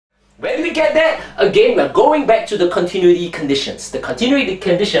Where did we get that? Again, we're going back to the continuity conditions.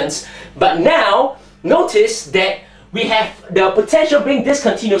 But now, notice that we have the potential being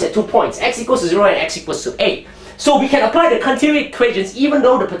discontinuous at 2 points, x equals to 0 and x equals to a. So we can apply the continuity equations even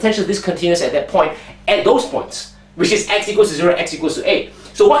though the potential is discontinuous at that point at those points, which is x equals to 0 and x equals to a.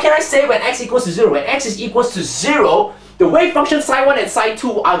 So what can I say when x equals to 0? When x is equals to 0, the wave function psi1 and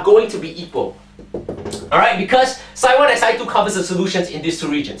psi2 are going to be equal. Alright, because psi1 and psi2 covers the solutions in these two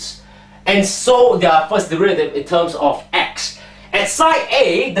regions. And so their first derivative in terms of x. At psi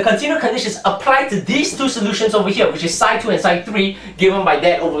a, the continuous conditions apply to these two solutions over here, which is psi2 and psi3, given by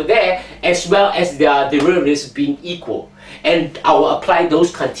that over there, as well as their derivatives being equal. And I will apply those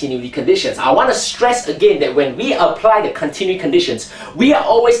continuity conditions. I want to stress again that when we apply the continuity conditions, we are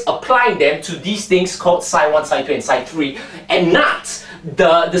always applying them to these things called psi1, psi2, and psi3, and not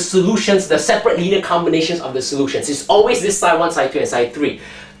the solutions, the separate linear combinations of the solutions. It's always this psi1, psi2, and psi3.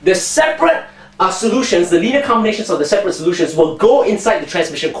 The separate solutions, the linear combinations of the separate solutions will go inside the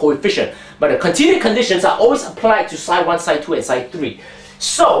transmission coefficient, but the continuity conditions are always applied to psi1, psi2, and psi3.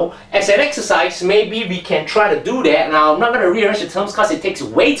 So, as an exercise, maybe we can try to do that. Now, I'm not going to rearrange the terms because it takes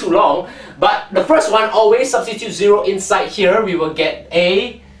way too long, but the first one, always substitute 0 inside here. We will get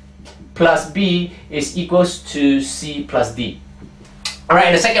A plus B is equals to C plus D. Alright,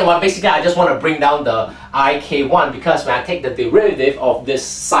 and the second one, basically I just want to bring down the IK1 because when I take the derivative of this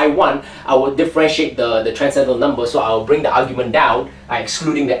psi1, I will differentiate the transcendental number, so I'll bring the argument down,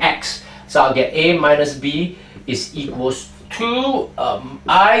 excluding the x. So I'll get A minus B is equals to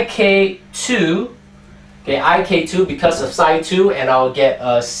IK2, okay, IK2 because of psi2, and I'll get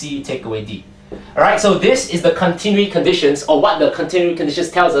C take away D. Alright, so this is the continuity conditions, or what the continuity conditions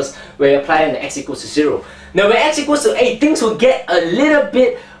tells us when we apply the x equals to 0. Now when x equals to 8, things will get a little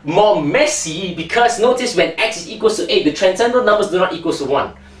bit more messy because notice when x is equals to 8, the transcendental numbers do not equal to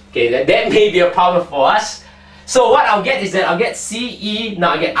 1. Okay, that may be a problem for us. So what I'll get is that I'll get CE,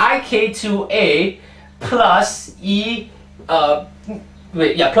 now I get IK2A plus E, plus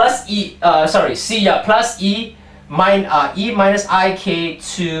E minus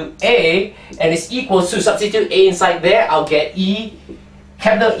IK2A, and it's equals to, substitute A inside there, I'll get E,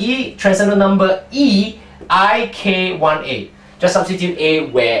 capital E, transcendental number E, IK1A. Just substitute A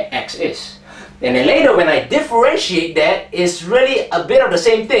where X is. And then later when I differentiate that, it's really a bit of the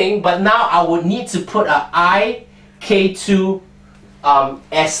same thing, but now I would need to put a IK2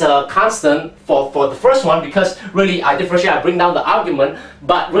 as a constant for the first one, because really I differentiate, I bring down the argument,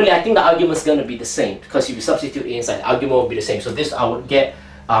 but really I think the argument is going to be the same because if you substitute A inside, the argument will be the same. So this I would get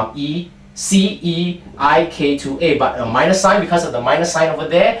CEIK2A, but a minus sign because of the minus sign over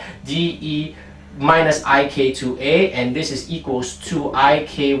there, DE minus IK2A, and this is equals to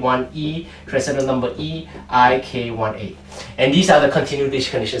IK1E, transcendental number E, IK1A. And these are the continuity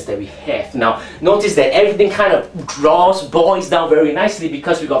conditions that we have. Now, notice that everything kind of boils down very nicely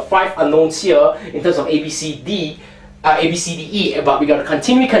because we got 5 unknowns here in terms of A, B, C, D, E, but we got the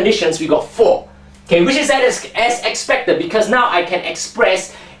continuity conditions, we got 4. Okay, which is as expected because now I can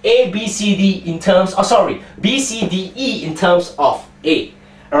express A, B, C, D in terms, B, C, D, E in terms of A.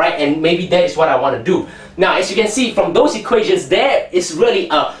 Alright, and maybe that is what I want to do. Now, as you can see from those equations, there is really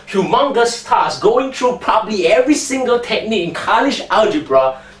a humongous task going through probably every single technique in college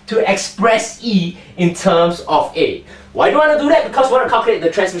algebra to express E in terms of A. Why do I want to do that? Because we want to calculate the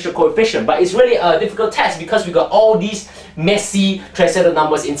transmission coefficient, but it's really a difficult task because we got all these messy transcendental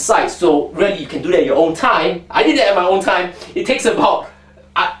numbers inside. So really you can do that at your own time. I did that at my own time. It takes about,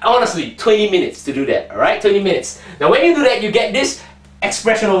 honestly, 20 minutes to do that. Alright, 20 minutes. Now when you do that, you get this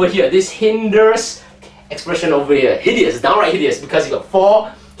expression over here, this hinders expression over here, hideous, downright hideous, because you got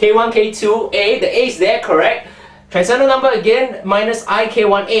 4 K1, K2, A, the A is there, correct? Transcendental number again, minus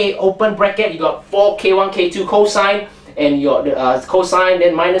IK1A, open bracket, you got 4 K1, K2 cosine, and your cosine,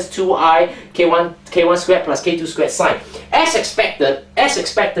 then minus 2I, K1 squared plus K2 squared sine. As expected,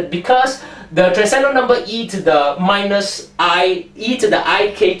 because the transcendental number e to the minus I, e to the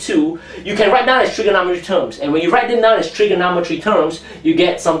IK2, you can write down as trigonometry terms. And when you write them down as trigonometry terms, you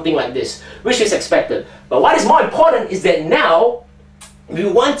get something like this, which is expected. But what is more important is that now we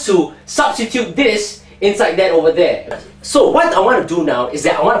want to substitute this inside that over there. So what I want to do now is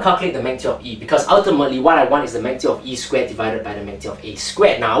that I want to calculate the magnitude of E, because ultimately what I want is the magnitude of E squared divided by the magnitude of A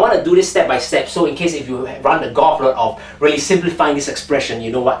squared. Now I want to do this step by step, so in case if you run the gauntlet of really simplifying this expression,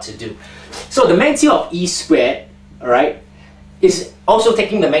 you know what to do. So the magnitude of E squared, alright, is also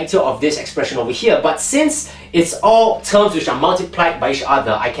taking the magnitude of this expression over here. But since it's all terms which are multiplied by each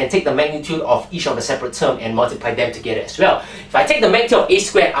other, I can take the magnitude of each of the separate term and multiply them together as well. If I take the magnitude of a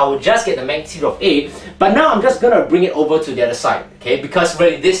squared, I will just get the magnitude of a, but now I'm just going to bring it over to the other side, okay? Because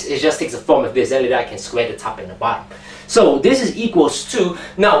really this is just takes the form of this, then later I can square the top and the bottom. So this is equals to,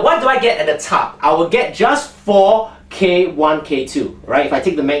 now what do I get at the top? I will get just 4k1, k2, right? If I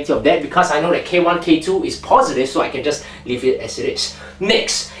take the magnitude of that, because I know that k1, k2 is positive, so I can just leave it as it is.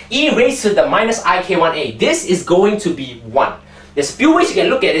 Next, e raised to the minus ik1a. This is going to be 1. There's a few ways you can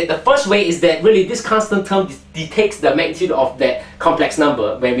look at it. The first way is that really this constant term dictates the magnitude of that complex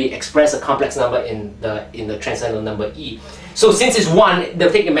number when we express a complex number in the transcendental number e. So since it's 1, the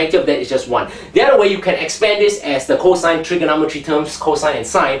taking magnitude of that is just 1. The other way you can expand this as the cosine trigonometry terms, cosine and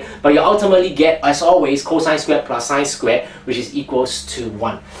sine, but you ultimately get, as always, cosine squared plus sine squared, which is equals to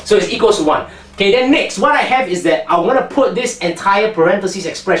 1. So it's equals to 1. Okay, then next, what I have is that I want to put this entire parentheses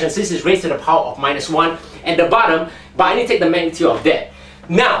expression, since it's raised to the power of minus 1, at the bottom, but I need to take the magnitude of that.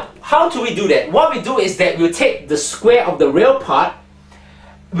 Now, how do we do that? What we do is that we'll take the square of the real part,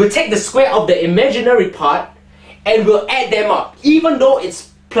 we'll take the square of the imaginary part, and we'll add them up. Even though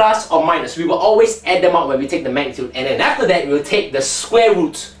it's plus or minus, we will always add them up when we take the magnitude, and then after that we'll take the square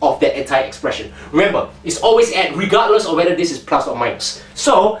root of that entire expression. Remember, it's always add regardless of whether this is plus or minus.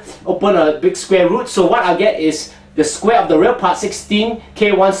 So open a big square root, so what I'll get is the square of the real part, 16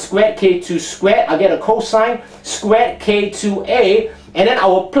 k1 squared k2 squared. I'll get a cosine squared k2a, and then I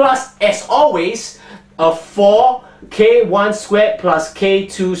will plus, as always, a 4 k1 squared plus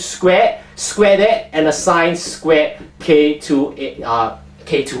k2 squared, square that, and a sine squared k2a,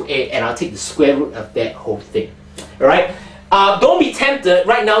 and I'll take the square root of that whole thing. Alright? Don't be tempted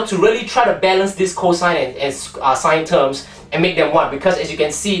right now to really try to balance this cosine and sine terms and make them 1, because as you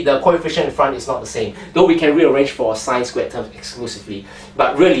can see, the coefficient in front is not the same, though we can rearrange for sine squared terms exclusively,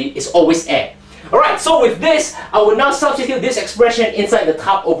 but really it's always add. Alright, so with this, I will now substitute this expression inside the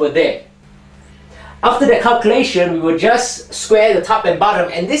top over there. After that calculation, we will just square the top and bottom,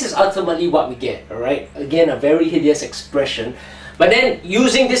 and this is ultimately what we get. Alright, again, a very hideous expression. But then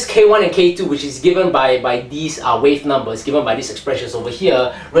using this k1 and k2, which is given by these wave numbers, given by these expressions over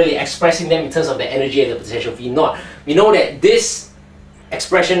here, really expressing them in terms of the energy and the potential V0, we know that this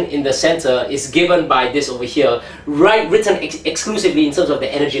expression in the center is given by this over here, written exclusively in terms of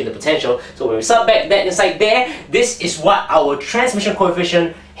the energy and the potential. So when we sub back that inside there, this is what our transmission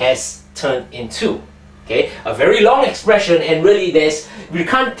coefficient has turned into. Okay, a very long expression, and really we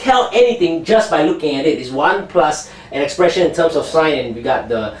can't tell anything just by looking at it. It's 1 plus an expression in terms of sine, and we got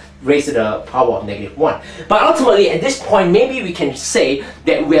the raised to the power of -1. But ultimately, at this point, maybe we can say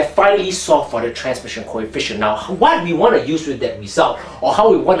that we have finally solved for the transmission coefficient. Now, what we want to use with that result, or how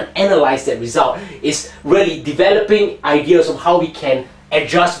we want to analyze that result, is really developing ideas of how we can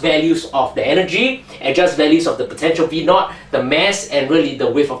adjust values of the energy, adjust values of the potential V0, the mass, and really the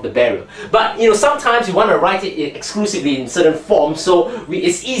width of the barrier. But sometimes we want to write it exclusively in certain forms, so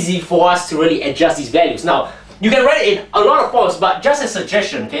it's easy for us to really adjust these values. Now, you can write it in a lot of forms, but just a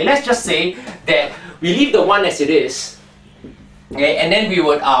suggestion, okay, let's just say that we leave the 1 as it is, okay, and then we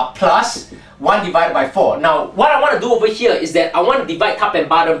would plus 1 divided by 4. Now, what I want to do over here is that I want to divide top and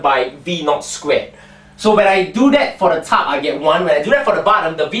bottom by V0 squared. So when I do that for the top, I get 1. When I do that for the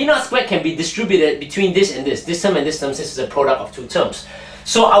bottom, the V0 squared can be distributed between this and this term and this term, since it's a product of two terms.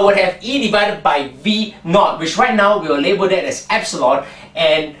 So I would have E divided by V0, which right now we will label that as epsilon,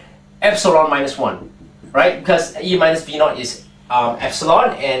 and epsilon minus 1. Right? Because E minus V0 is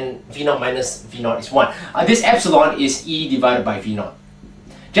epsilon, and V0 minus V0 is 1. This epsilon is E divided by V0.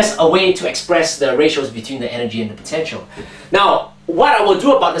 Just a way to express the ratios between the energy and the potential. Now, what I will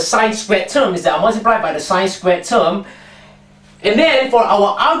do about the sine squared term is that I'll multiply by the sine squared term, and then for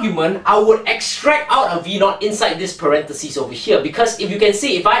our argument, I would extract out a V0 inside this parentheses over here, because if you can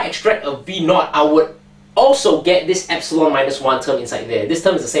see, if I extract a V0, I would also get this epsilon minus 1 term inside there. This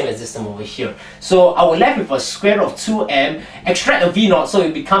term is the same as this term over here. So I will left with a square root of 2m, extract a V0, so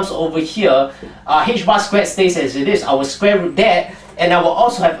it becomes over here, h bar squared stays as it is. I will square root that, and I will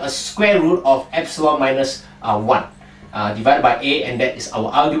also have a square root of epsilon minus 1 divided by a, and that is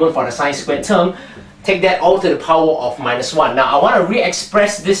our argument for the sine squared term. Take that all to the power of minus 1. Now I want to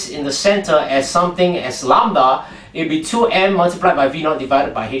re-express this in the center as something as lambda. It will be 2m multiplied by V0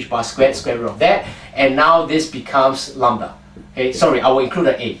 divided by h bar squared, square root of that, and now this becomes lambda. Okay, sorry, I will include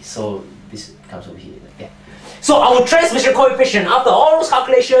an a, so this comes over here like that. So our transmission coefficient, after all those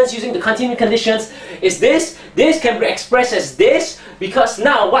calculations using the continuing conditions, is this. This can be expressed as this, because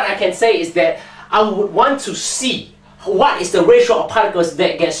now what I can say is that I would want to see what is the ratio of particles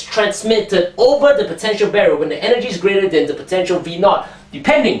that gets transmitted over the potential barrier when the energy is greater than the potential V0,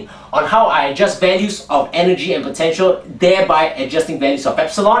 depending on how I adjust values of energy and potential, thereby adjusting values of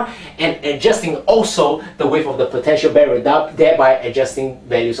epsilon and adjusting also the width of the potential barrier, thereby adjusting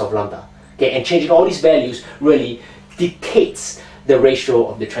values of lambda. Okay, and changing all these values really dictates the ratio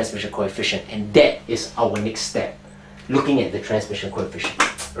of the transmission coefficient, and that is our next step, looking at the transmission coefficient.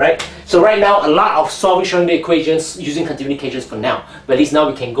 Right? So right now, a lot of solving Schrödinger equations using continuity equations for now, but at least now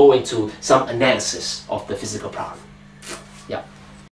we can go into some analysis of the physical problem. Yeah.